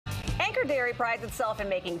Anchor Dairy prides itself in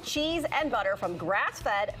making cheese and butter from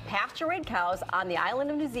grass-fed, pasture-raised cows on the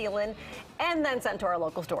island of New Zealand and then sent to our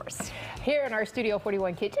local stores. Here in our Studio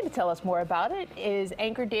 41 kitchen to tell us more about it is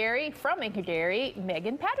Anchor Dairy, from Anchor Dairy,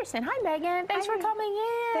 Megan Patterson. Hi, Megan. Thanks for coming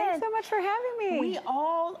in. Thanks so much for having me. We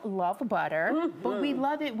all love butter, but we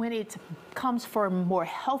love it when it comes from more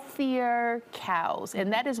healthier cows.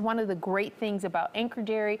 And that is one of the great things about Anchor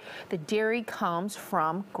Dairy. The dairy comes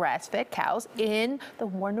from grass-fed cows in the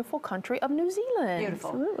wonderful country of New Zealand. Beautiful.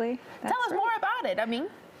 Absolutely. Tell us more about it.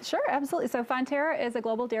 Sure, absolutely. So Fonterra is a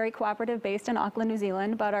global dairy cooperative based in Auckland, New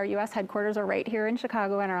Zealand, but our U.S. headquarters are right here in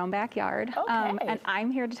Chicago in our own backyard. Okay. And I'm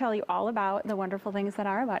here to tell you all about the wonderful things that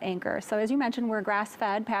are about Anchor. So as you mentioned, we're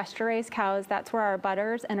grass-fed, pasture-raised cows. That's where our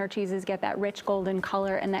butters and our cheeses get that rich golden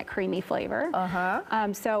color and that creamy flavor.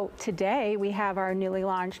 So today we have our newly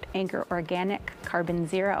launched Anchor Organic Carbon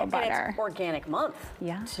Zero butter. It's Organic Month,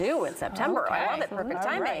 too, in September. Okay. I love it. Perfect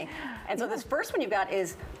timing. Right. And so this first one you've got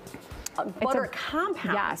is butter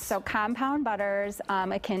compound. Yeah, so compound butters,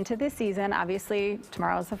 akin to this season. Obviously,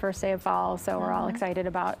 tomorrow's the first day of fall, so we're all excited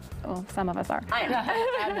about, well, some of us are. I am.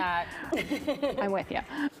 I'm not. I'm with you.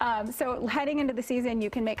 So heading into the season, you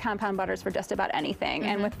can make compound butters for just about anything.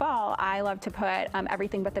 And with fall, I love to put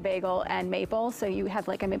everything but the bagel and maple, so you have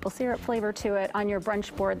like a maple syrup flavor to it on your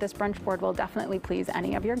brunch board. This brunch board will definitely please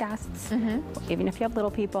any of your guests, even if you have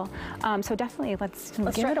little people. So definitely, let's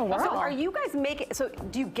give it a whirl. So are you guys making, so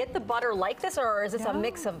do you get the butter like this, or is this a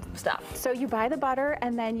mix of stuff? So you buy the butter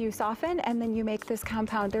and then you soften and then you make this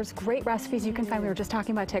compound. There's great recipes you can find. We were just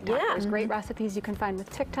talking about TikTok. Yeah. There's great recipes you can find with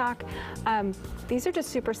TikTok. These are just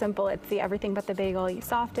super simple. It's the everything but the bagel. You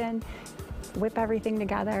soften, whip everything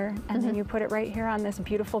together, and then you put it right here on this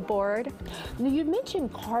beautiful board. Now, you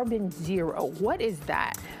mentioned Carbon Zero. What is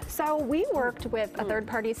that? So we worked with a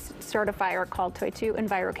third-party certifier called Toitu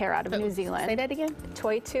EnviroCare out of New Zealand. Say that again?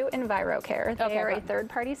 Toitu EnviroCare. They are a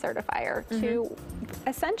third-party certifier to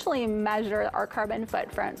essentially measure our carbon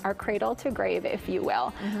footprint, our cradle to grave, if you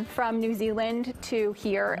will, from New Zealand to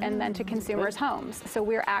here and then to consumers' homes. So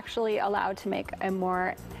we're actually allowed to make a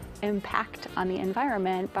more impact on the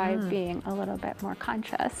environment by being a little bit more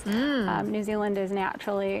conscious. New Zealand is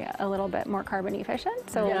naturally a little bit more carbon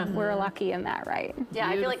efficient, so we're lucky in that, right? Yeah,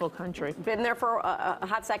 Beautiful I feel like country. Been there for a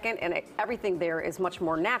hot second, and everything there is much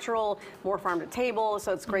more natural, more farm to table.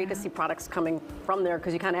 So it's great to see products coming from there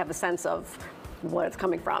because you kind of have the sense of what it's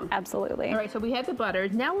coming from. Absolutely. All right, so we have the butter.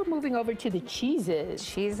 Now we're moving over to the cheeses.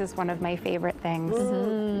 Cheese is one of my favorite things.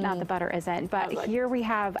 Not the butter isn't, but here we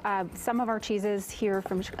have some of our cheeses here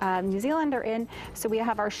from New Zealand are in. So we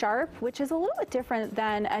have our Sharp, which is a little bit different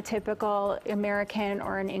than a typical American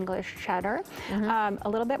or an English cheddar. A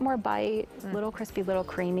little bit more bite, little crispy, little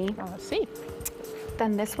creamy. Let's see.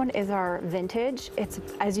 Then this one is our vintage. It's,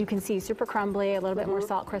 as you can see, super crumbly, a little bit more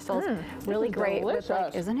salt crystals. Really great with,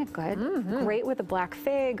 like, isn't it good? Great with a black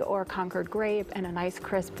fig or Concord grape and a nice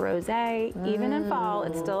crisp rosé. Even in fall,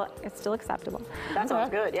 it's still acceptable. That sounds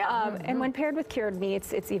good, yeah. And when paired with cured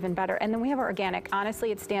meats, it's even better. And then we have our organic. Honestly,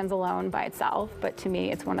 it stands alone by itself, but to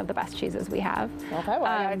me, it's one of the best cheeses we have. Okay, well,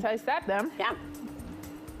 I gotta taste that then. Yeah.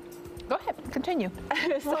 Go ahead, continue.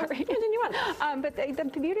 Sorry. Continue on. But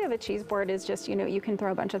the beauty of a cheese board is just, you can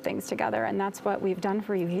throw a bunch of things together, and that's what we've done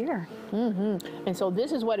for you here. And so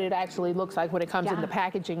this is what it actually looks like when it comes in the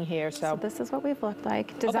packaging here. So this is what we've looked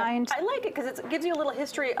like. Designed. I like it because it gives you a little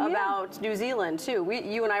history about New Zealand, too.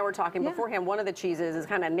 You and I were talking beforehand. One of the cheeses is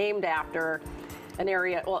kind of named after an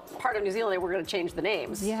area, well, part of New Zealand. They were going to change the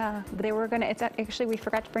names. Yeah, they were going to. It's actually, we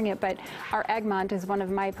forgot to bring it, but our Egmont is one of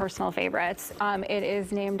my personal favorites. It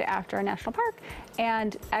is named after a national park,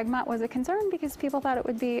 and Egmont was a concern because people thought it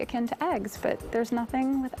would be akin to eggs, but there's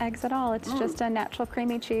nothing with eggs at all. It's just a natural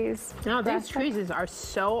creamy cheese. No, these cheeses are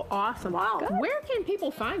so awesome. Wow. Good. Where can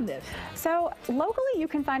people find this? So locally, you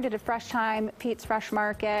can find it at Fresh Thyme, Pete's Fresh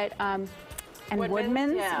Market, and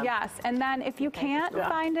Woodmans, yes. And then if you can't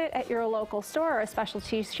find it at your local store or a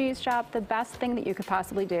specialty cheese shop, the best thing that you could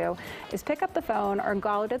possibly do is pick up the phone or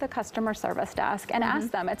go to the customer service desk and ask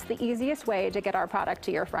them. It's the easiest way to get our product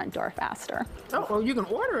to your front door faster. Oh, well, you can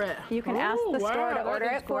order it. You can ask the store to order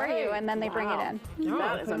it for you, and then they bring it in.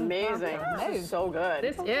 That is amazing. This is so good.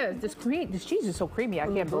 This cheese is so creamy. I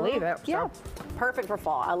can't believe it. Yeah. Perfect for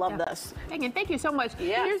fall. I love this. Megan, thank you so much.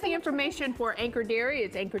 Here's the information for Anchor Dairy.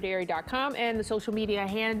 It's anchordairy.com, and the social media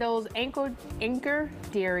handles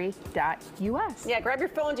anchordairy.us. Yeah, grab your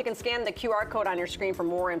phones. You can scan the QR code on your screen for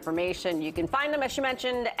more information. You can find them, as you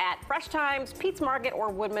mentioned, at Fresh Thyme, Pete's Market,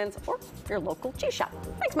 or Woodmans, or your local cheese shop.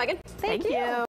 Thanks, Megan. Thank you.